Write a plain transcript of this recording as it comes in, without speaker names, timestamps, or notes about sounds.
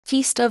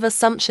Feast of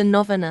Assumption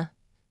Novena.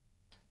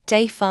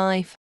 Day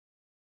 5.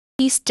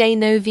 Feast day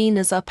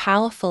novenas are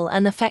powerful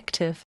and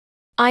effective.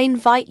 I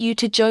invite you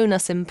to join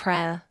us in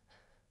prayer.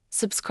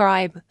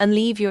 Subscribe and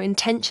leave your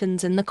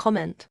intentions in the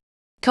comment.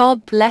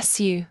 God bless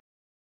you.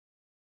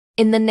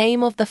 In the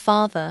name of the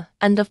Father,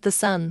 and of the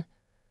Son,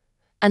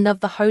 and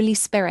of the Holy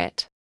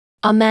Spirit.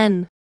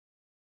 Amen.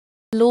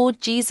 Lord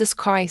Jesus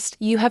Christ,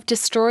 you have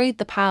destroyed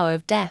the power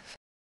of death,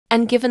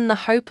 and given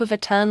the hope of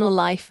eternal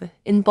life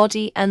in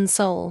body and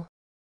soul.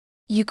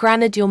 You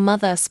granted your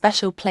mother a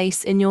special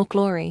place in your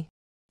glory,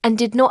 and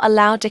did not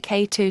allow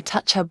decay to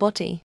touch her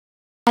body.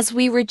 As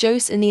we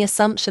rejoice in the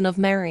Assumption of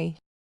Mary,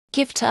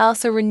 give to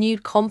us a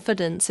renewed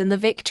confidence in the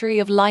victory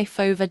of life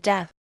over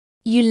death.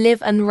 You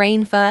live and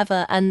reign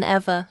forever and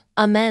ever.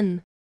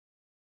 Amen.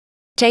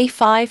 Day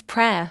 5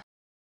 Prayer.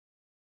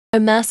 O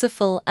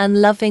merciful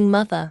and loving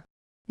Mother,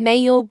 may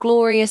your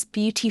glorious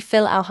beauty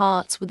fill our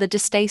hearts with a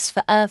distaste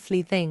for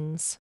earthly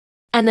things,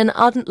 and an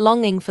ardent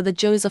longing for the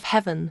joys of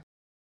heaven.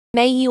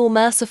 May your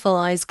merciful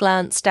eyes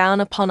glance down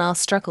upon our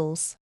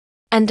struggles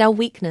and our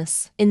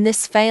weakness in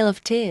this vale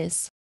of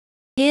tears.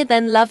 Hear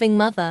then, loving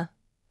Mother,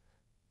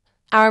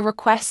 our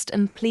request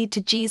and plead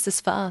to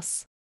Jesus for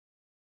us.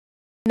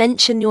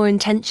 Mention your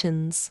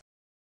intentions.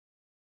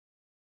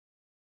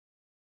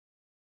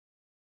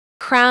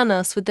 Crown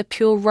us with the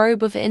pure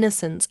robe of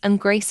innocence and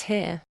grace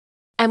here,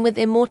 and with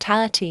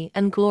immortality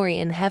and glory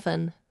in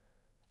heaven.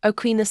 O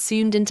Queen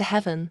assumed into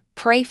heaven,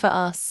 pray for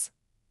us.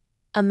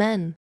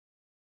 Amen.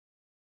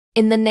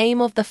 In the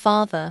name of the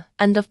Father,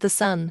 and of the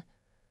Son,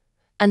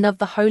 and of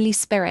the Holy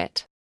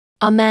Spirit.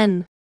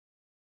 Amen.